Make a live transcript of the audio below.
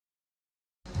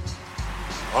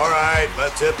All right,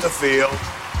 let's hit the field.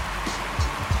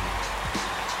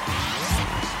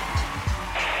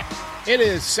 It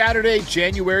is Saturday,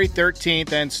 January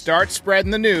 13th, and start spreading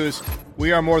the news.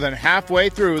 We are more than halfway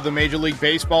through the Major League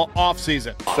Baseball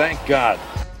offseason. Thank God.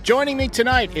 Joining me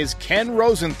tonight is Ken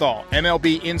Rosenthal,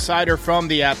 MLB insider from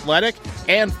The Athletic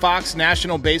and Fox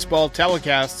National Baseball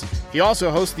telecasts. He also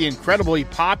hosts the incredibly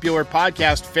popular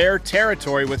podcast Fair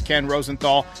Territory with Ken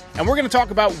Rosenthal, and we're going to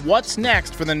talk about what's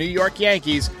next for the New York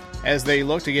Yankees as they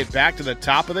look to get back to the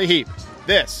top of the heap.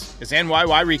 This is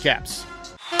NYY Recaps.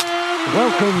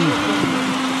 Welcome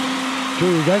to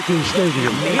Yankee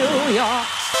Stadium. New York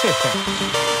City.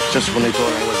 Just when they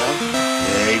thought I was out,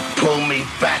 they pull me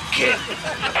back in.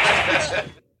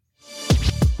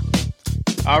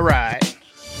 All right.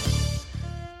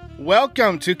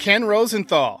 Welcome to Ken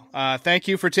Rosenthal. Thank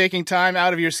you for taking time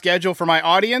out of your schedule for my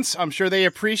audience. I'm sure they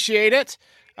appreciate it.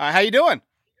 How you doing?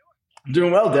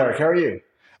 Doing well, Derek. How are you?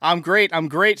 I'm great,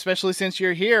 especially since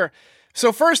you're here.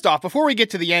 So first off, before we get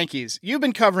to the Yankees, you've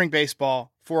been covering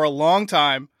baseball for a long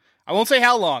time. I won't say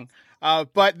how long,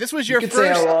 but this was your first. Say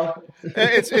how long.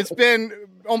 It's been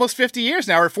almost 50 years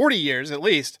now, or 40 years at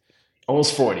least.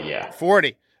 Almost 40, yeah.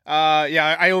 40.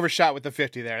 Yeah, I overshot with the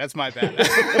 50 there. That's my bad.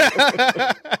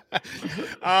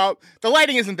 The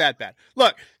lighting isn't that bad.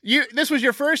 Look, this was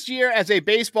your first year as a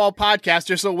baseball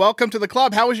podcaster, so welcome to the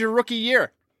club. How was your rookie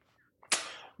year?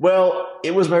 Well,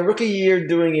 it was my rookie year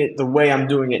doing it the way I'm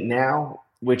doing it now,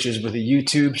 which is with a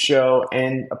YouTube show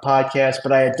and a podcast.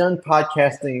 But I had done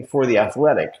podcasting for The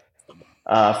Athletic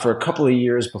for a couple of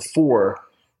years before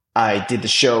I did the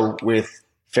show with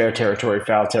Fair Territory,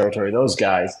 Foul Territory, those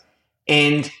guys.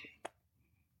 And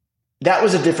that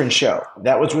was a different show.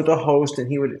 That was with a host, and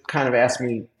he would kind of ask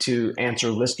me to answer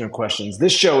listener questions.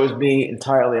 This show is me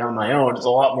entirely on my own. It's a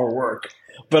lot more work,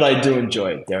 but I do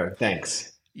enjoy it, Derek. Thanks.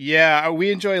 Yeah,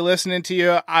 we enjoy listening to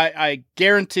you. I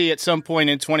guarantee at some point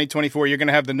in 2024, you're going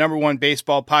to have the number one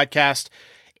baseball podcast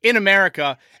in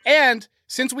America. And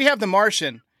since we have The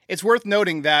Martian, it's worth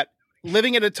noting that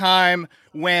living at a time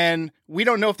when we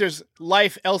don't know if there's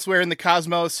life elsewhere in the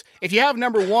cosmos, if you have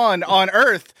number one on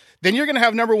Earth, then you're going to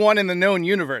have number one in the known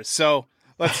universe. So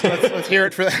let's hear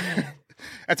it for that.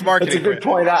 That's marketing. That's a good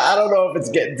point. I don't know if it's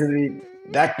getting to be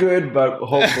that good, but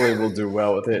hopefully we'll do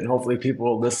well with it, and hopefully people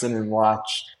will listen and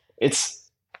watch. It's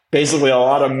basically a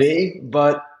lot of me,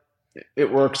 but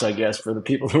it works, I guess, for the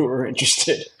people who are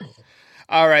interested.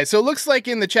 All right, so it looks like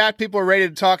in the chat people are ready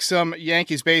to talk some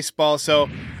Yankees baseball, so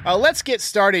let's get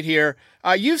started here.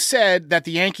 You've said that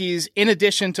the Yankees, in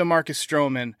addition to Marcus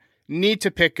Stroman, need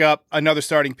to pick up another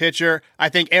starting pitcher. I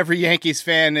think every Yankees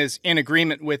fan is in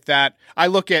agreement with that. I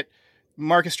look at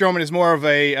Marcus Stroman is more of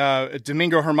a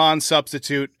Domingo Germán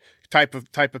substitute type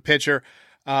of pitcher,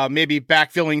 maybe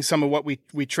backfilling some of what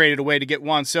we traded away to get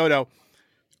Juan Soto.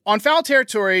 On Foul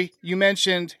Territory, you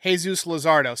mentioned Jesus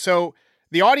Luzardo. So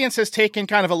the audience has taken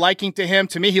kind of a liking to him.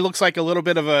 To me, he looks like a little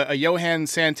bit of a Johan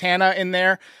Santana in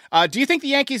there. Do you think the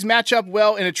Yankees match up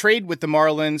well in a trade with the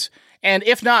Marlins? And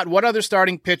if not, what other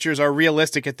starting pitchers are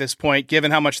realistic at this point, given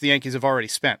how much the Yankees have already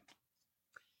spent?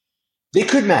 They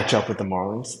could match up with the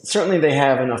Marlins. Certainly they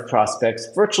have enough prospects.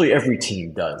 Virtually every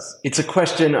team does. It's a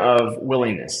question of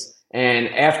willingness. And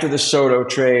after the Soto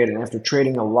trade and after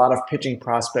trading a lot of pitching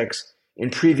prospects in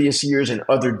previous years and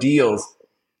other deals,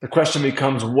 the question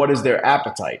becomes, what is their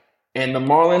appetite? And the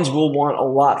Marlins will want a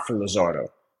lot for Luzardo.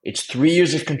 It's 3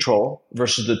 years of control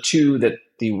versus the 2 that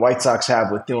the White Sox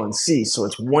have with Dylan Cease, so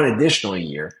it's 1 additional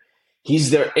year.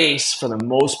 He's their ace for the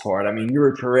most part. I mean,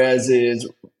 Yuri Perez is,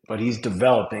 but he's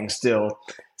developing still.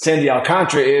 Sandy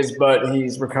Alcantara is, but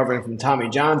he's recovering from Tommy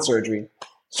John surgery.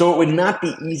 So it would not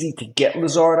be easy to get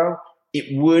Luzardo.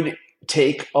 It would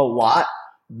take a lot.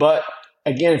 But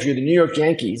again, if you're the New York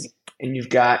Yankees and you've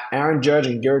got Aaron Judge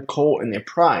and Garrett Cole in their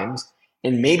primes,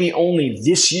 and maybe only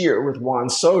this year with Juan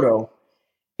Soto,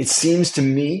 it seems to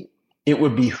me it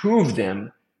would behoove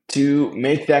them to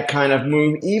make that kind of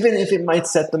move, even if it might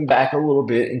set them back a little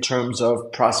bit in terms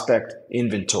of prospect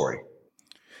inventory.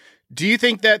 Do you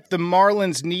think that the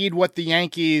Marlins need what the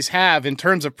Yankees have in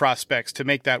terms of prospects to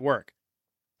make that work?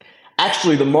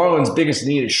 Actually, the Marlins' biggest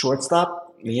need is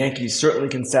shortstop. The Yankees certainly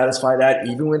can satisfy that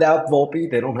even without Volpe.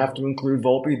 They don't have to include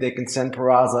Volpe. They can send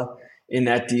Peraza in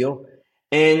that deal.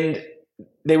 And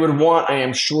they would want, I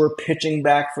am sure, pitching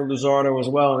back for Luzardo as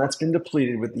well, and that's been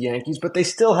depleted with the Yankees. But they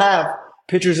still have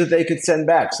pitchers that they could send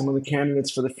back. Some of the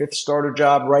candidates for the 5th starter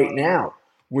job right now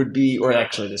would be, or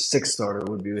actually the 6th starter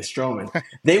would be with Stroman.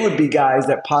 They would be guys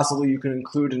that possibly you can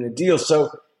include in a deal.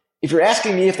 So if you're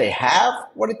asking me if they have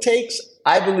what it takes,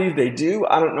 I believe they do.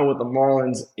 I don't know what the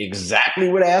Marlins exactly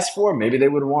would ask for. Maybe they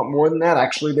would want more than that.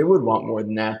 Actually, they would want more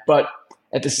than that. But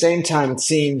At the same time, it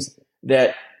seems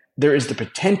that there is the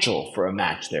potential for a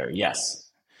match there, yes.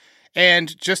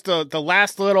 And just the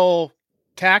last little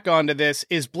tack onto this,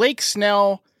 is Blake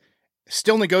Snell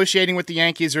still negotiating with the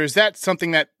Yankees, or is that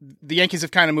something that the Yankees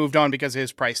have kind of moved on because of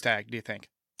his price tag, do you think?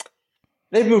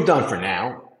 They've moved on for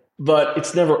now, but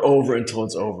it's never over until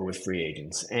it's over with free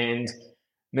agents. And,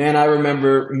 man, I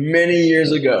remember many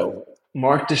years ago,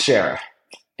 Mark Teixeira,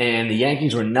 and the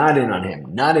Yankees were not in on him,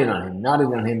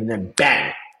 and then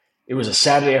bang! It was a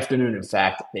Saturday afternoon, in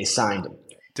fact, they signed him.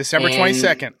 December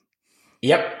 22nd.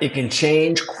 Yep, it can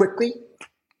change quickly.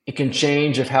 It can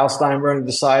change if Hal Steinbrenner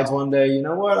decides one day, you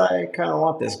know what, I kind of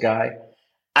want this guy.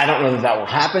 I don't know that will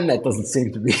happen. That doesn't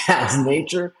seem to be Hal's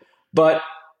nature. But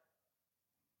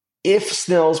if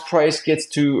Snell's price gets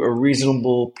to a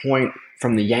reasonable point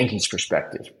from the Yankees'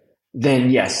 perspective, then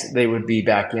yes, they would be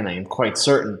back in. I am quite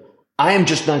certain. I am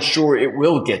just not sure it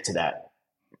will get to that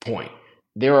point.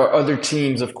 There are other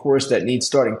teams, of course, that need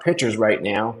starting pitchers right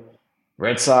now.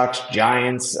 Red Sox,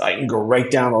 Giants, I can go right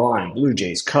down the line. Blue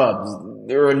Jays, Cubs.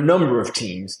 There are a number of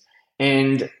teams.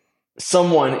 And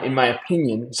someone, in my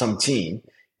opinion, some team,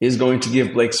 is going to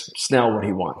give Blake Snell what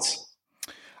he wants.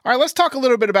 All right, let's talk a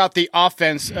little bit about the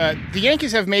offense. The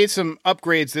Yankees have made some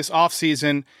upgrades this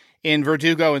offseason in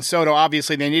Verdugo and Soto.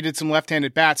 Obviously, they needed some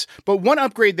left-handed bats, but one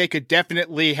upgrade they could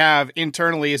definitely have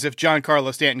internally is if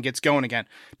Giancarlo Stanton gets going again.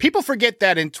 People forget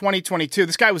that in 2022,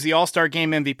 this guy was the All-Star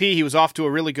Game MVP. He was off to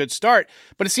a really good start,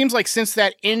 but it seems like since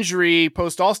that injury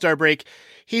post-All-Star break,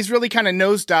 he's really kind of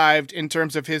nosedived in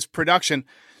terms of his production.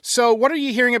 So what are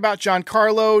you hearing about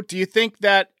Giancarlo? Do you think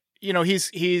that,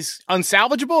 he's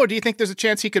unsalvageable, or do you think there's a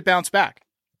chance he could bounce back?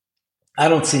 I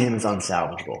don't see him as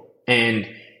unsalvageable. And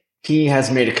he has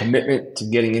made a commitment to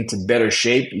getting into better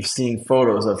shape. You've seen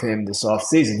photos of him this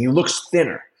offseason. He looks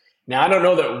thinner. Now, I don't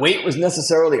know that weight was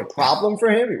necessarily a problem for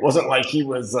him. It wasn't like he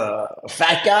was a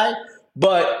fat guy,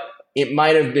 but it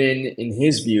might have been, in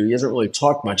his view, he hasn't really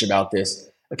talked much about this,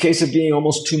 a case of being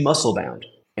almost too muscle-bound.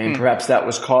 And perhaps that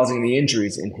was causing the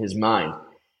injuries in his mind.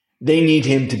 They need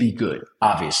him to be good,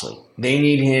 obviously. They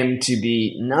need him to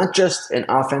be not just an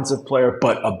offensive player,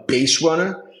 but a base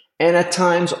runner, and at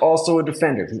times also a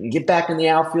defender. He can get back in the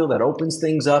outfield. That opens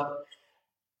things up.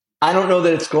 I don't know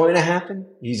that it's going to happen.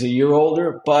 He's a year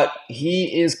older, but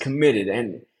he is committed.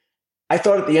 And I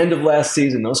thought at the end of last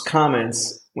season, those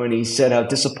comments when he said how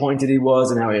disappointed he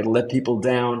was and how he had let people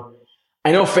down,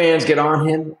 I know fans get on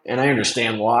him, and I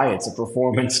understand why. It's a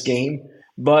performance game.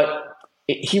 But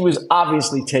he was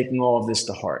obviously taking all of this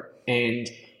to heart. And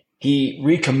he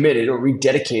recommitted or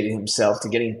rededicated himself to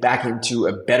getting back into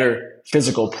a better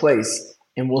physical place,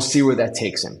 and we'll see where that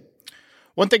takes him.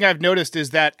 One thing I've noticed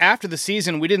is that after the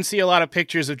season, we didn't see a lot of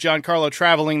pictures of Giancarlo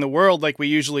traveling the world like we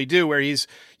usually do, where he's,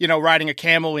 riding a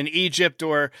camel in Egypt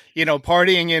or,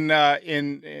 partying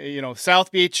in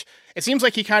South Beach. It seems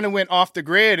like he kind of went off the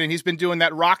grid, and he's been doing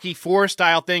that Rocky IV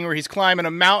style thing where he's climbing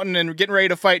a mountain and getting ready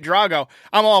to fight Drago.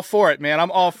 I'm all for it, man.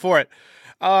 I'm all for it.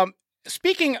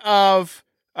 Speaking of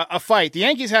a fight, the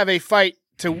Yankees have a fight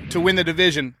to win the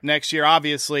division next year,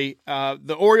 obviously.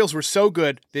 The Orioles were so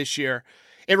good this year.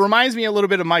 It reminds me a little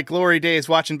bit of my glory days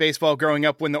watching baseball growing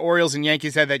up when the Orioles and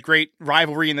Yankees had that great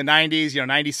rivalry in the 90s,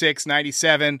 96,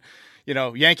 97.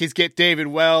 Yankees get David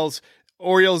Wells,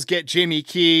 Orioles get Jimmy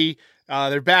Key.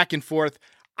 They're back and forth.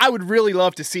 I would really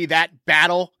love to see that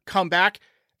battle come back.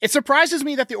 It surprises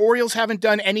me that the Orioles haven't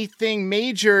done anything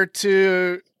major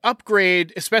to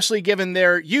upgrade, especially given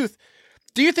their youth.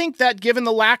 Do you think that given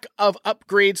the lack of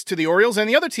upgrades to the Orioles and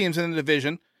the other teams in the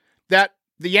division, that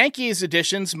the Yankees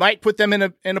additions might put them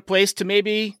in a place to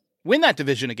maybe win that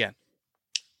division again?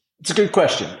 It's a good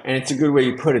question, and it's a good way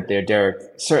you put it there, Derek.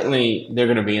 Certainly, they're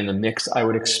going to be in the mix, I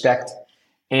would expect.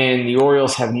 And the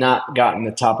Orioles have not gotten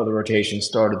the top of the rotation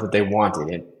started that they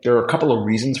wanted. And there are a couple of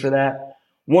reasons for that.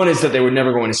 One is that they were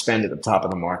never going to spend at the top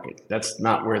of the market. That's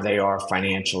not where they are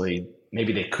financially.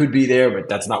 Maybe they could be there, but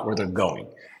that's not where they're going.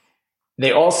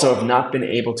 They also have not been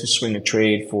able to swing a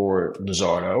trade for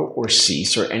Luzardo or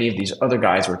Cease or any of these other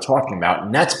guys we're talking about,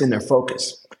 and that's been their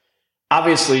focus.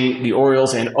 Obviously, the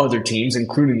Orioles and other teams,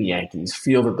 including the Yankees,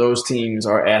 feel that those teams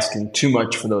are asking too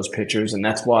much for those pitchers, and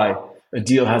that's why a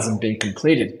deal hasn't been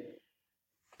completed.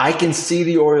 I can see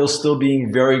the Orioles still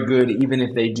being very good even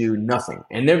if they do nothing,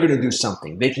 and they're going to do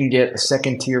something. They can get a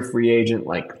second-tier free agent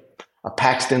like a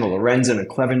Paxton, a Lorenzen, a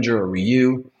Clevenger, a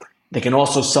Ryu. They can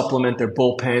also supplement their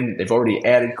bullpen. They've already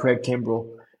added Craig Kimbrell.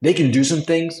 They can do some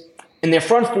things. And their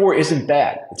front four isn't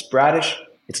bad. It's Bradish.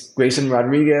 It's Grayson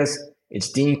Rodriguez. It's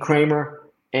Dean Kramer.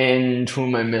 And who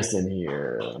am I missing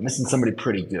here? I'm missing somebody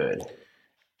pretty good.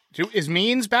 Is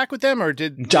Means back with them, or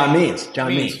did John Means?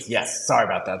 Yes. Sorry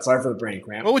about that. Sorry for the brain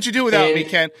cramp. What would you do without me,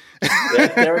 Ken?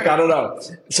 Derek, I don't know.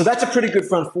 So that's a pretty good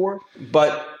front four,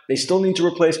 but they still need to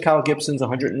replace Kyle Gibson's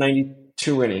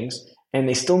 192 innings, and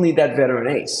they still need that veteran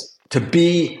ace to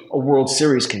be a World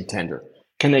Series contender.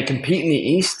 Can they compete in the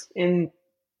East in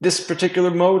this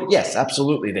particular mode? Yes,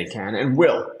 absolutely they can and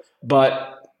will,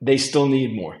 but they still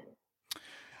need more.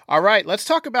 All right, let's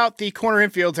talk about the corner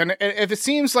infields. And if it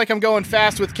seems like I'm going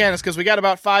fast with Ken, it's because we got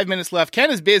about 5 minutes left.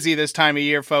 Ken is busy this time of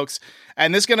year, folks,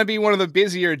 and this is going to be one of the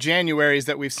busier Januaries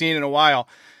that we've seen in a while.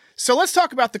 So let's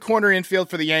talk about the corner infield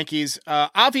for the Yankees.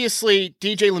 Obviously,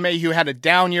 DJ LeMahieu had a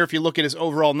down year if you look at his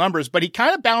overall numbers, but he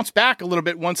kind of bounced back a little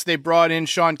bit once they brought in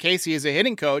Sean Casey as a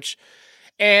hitting coach.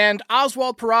 And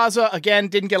Oswald Peraza, again,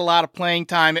 didn't get a lot of playing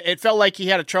time. It felt like he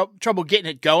had trouble getting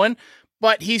it going,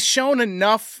 but he's shown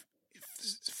enough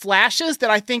flashes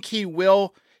that I think he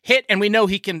will hit, and we know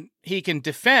he can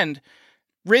defend.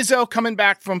 Rizzo coming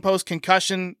back from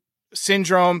post-concussion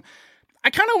syndrome. I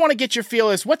kind of want to get your feel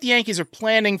as what the Yankees are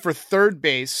planning for third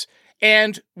base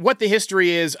and what the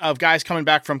history is of guys coming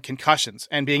back from concussions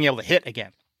and being able to hit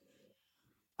again.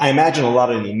 I imagine a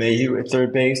lot of LeMahieu at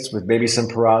third base with maybe some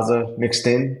Peraza mixed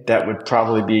in. That would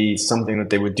probably be something that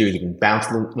they would do. They can bounce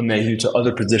LeMahieu to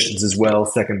other positions as well.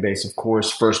 Second base, of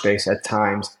course, first base at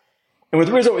times. And with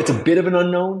Rizzo, it's a bit of an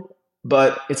unknown,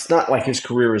 but it's not like his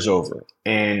career is over.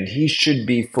 And he should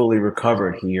be fully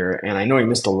recovered here. And I know he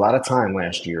missed a lot of time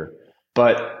last year,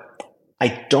 but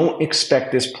I don't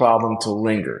expect this problem to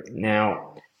linger.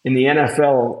 Now, in the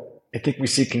NFL, I think we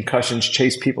see concussions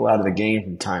chase people out of the game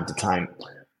from time to time.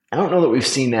 I don't know that we've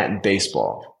seen that in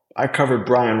baseball. I covered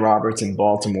Brian Roberts in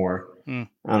Baltimore. I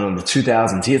don't know, in the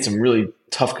 2000s. He had some really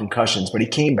tough concussions, but he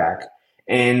came back.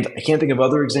 And I can't think of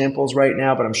other examples right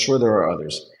now, but I'm sure there are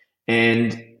others.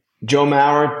 And Joe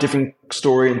Mauer, different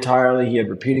story entirely. He had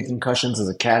repeated concussions as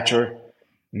a catcher,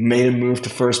 made a move to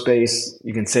first base.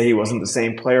 You can say he wasn't the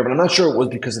same player, but I'm not sure it was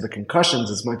because of the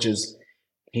concussions as much as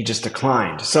he just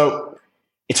declined. So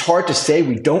it's hard to say.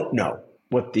 We don't know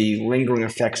what the lingering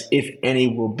effects, if any,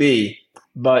 will be,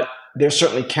 but they're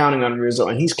certainly counting on Rizzo,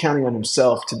 and he's counting on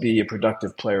himself to be a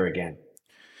productive player again.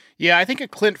 Yeah, I think of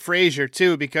Clint Frazier,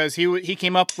 too, because he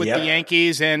came up with the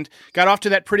Yankees and got off to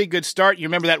that pretty good start. You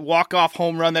remember that walk-off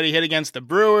home run that he hit against the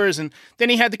Brewers, and then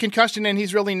he had the concussion, and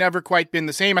he's really never quite been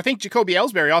the same. I think Jacoby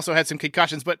Ellsbury also had some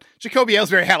concussions, but Jacoby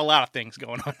Ellsbury had a lot of things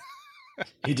going on.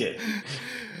 He did.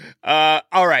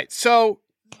 All right, so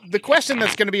the question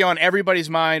that's going to be on everybody's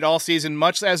mind all season,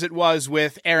 much as it was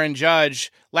with Aaron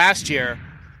Judge last year,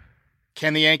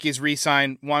 can the Yankees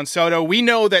re-sign Juan Soto? We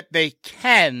know that they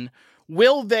can.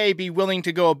 Will they be willing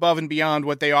to go above and beyond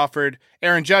what they offered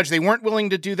Aaron Judge? They weren't willing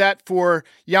to do that for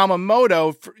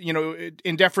Yamamoto,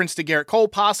 in deference to Garrett Cole,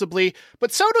 possibly.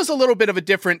 But Soto's a little bit of a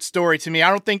different story to me. I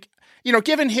don't think,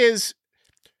 given his,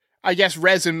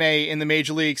 resume in the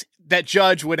major leagues, that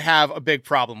Judge would have a big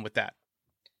problem with that.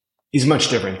 He's much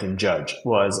different than Judge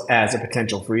was as a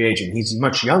potential free agent. He's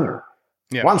much younger.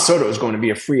 Yeah. Juan Soto is going to be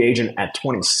a free agent at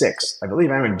 26. I believe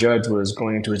Aaron Judge was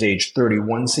going into his age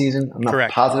 31 season. I'm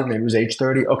not positive. Maybe it was age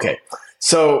 30. Okay.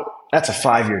 So that's a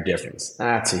 5-year difference.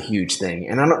 That's a huge thing.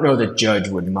 And I don't know that Judge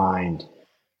would mind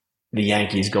the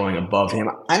Yankees going above him.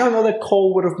 I don't know that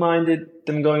Cole would have minded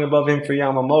them going above him for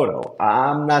Yamamoto.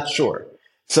 I'm not sure.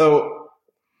 So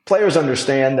players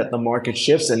understand that the market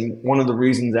shifts, and one of the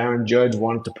reasons Aaron Judge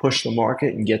wanted to push the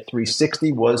market and get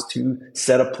 360 was to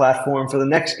set a platform for the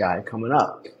next guy coming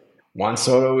up. Juan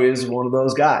Soto is one of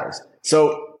those guys.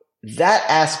 So that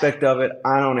aspect of it,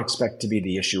 I don't expect to be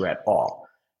the issue at all.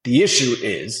 The issue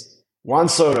is Juan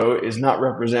Soto is not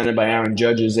represented by Aaron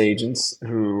Judge's agents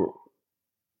who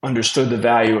understood the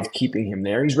value of keeping him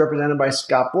there. He's represented by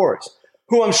Scott Boras,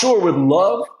 who I'm sure would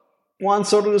love Juan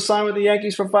Soto to sign with the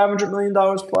Yankees for $500 million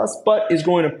plus, but is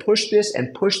going to push this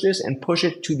and push this and push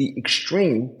it to the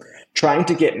extreme, trying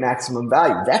to get maximum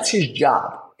value. That's his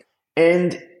job.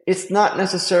 And it's not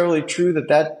necessarily true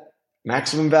that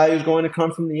maximum value is going to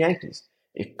come from the Yankees.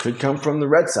 It could come from the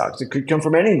Red Sox. It could come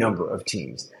from any number of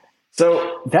teams.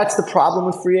 So that's the problem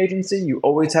with free agency. You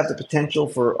always have the potential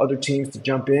for other teams to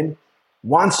jump in.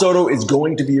 Juan Soto is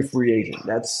going to be a free agent.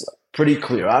 That's pretty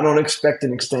clear. I don't expect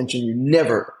an extension.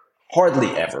 You hardly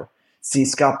ever see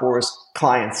Scott Boras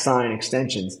clients sign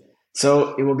extensions.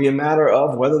 So it will be a matter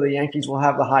of whether the Yankees will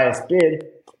have the highest bid.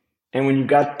 And when you've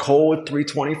got Cole at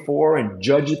 324 and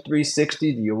Judge at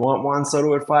 360, do you want Juan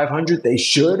Soto at 500? They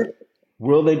should.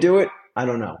 Will they do it? I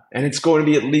don't know. And it's going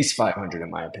to be at least 500 in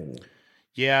my opinion.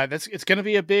 Yeah, it's going to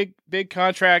be a big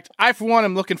contract. I, for one,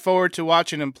 am looking forward to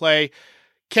watching him play.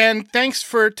 Ken, thanks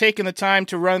for taking the time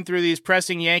to run through these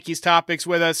pressing Yankees topics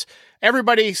with us.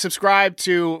 Everybody subscribe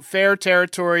to Fair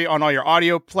Territory on all your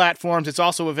audio platforms. It's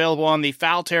also available on the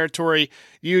Foul Territory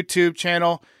YouTube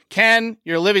channel. Ken,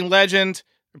 you're a living legend.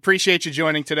 Appreciate you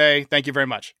joining today. Thank you very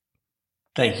much.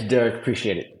 Thank you, Derek.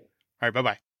 Appreciate it. All right,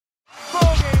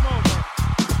 bye-bye.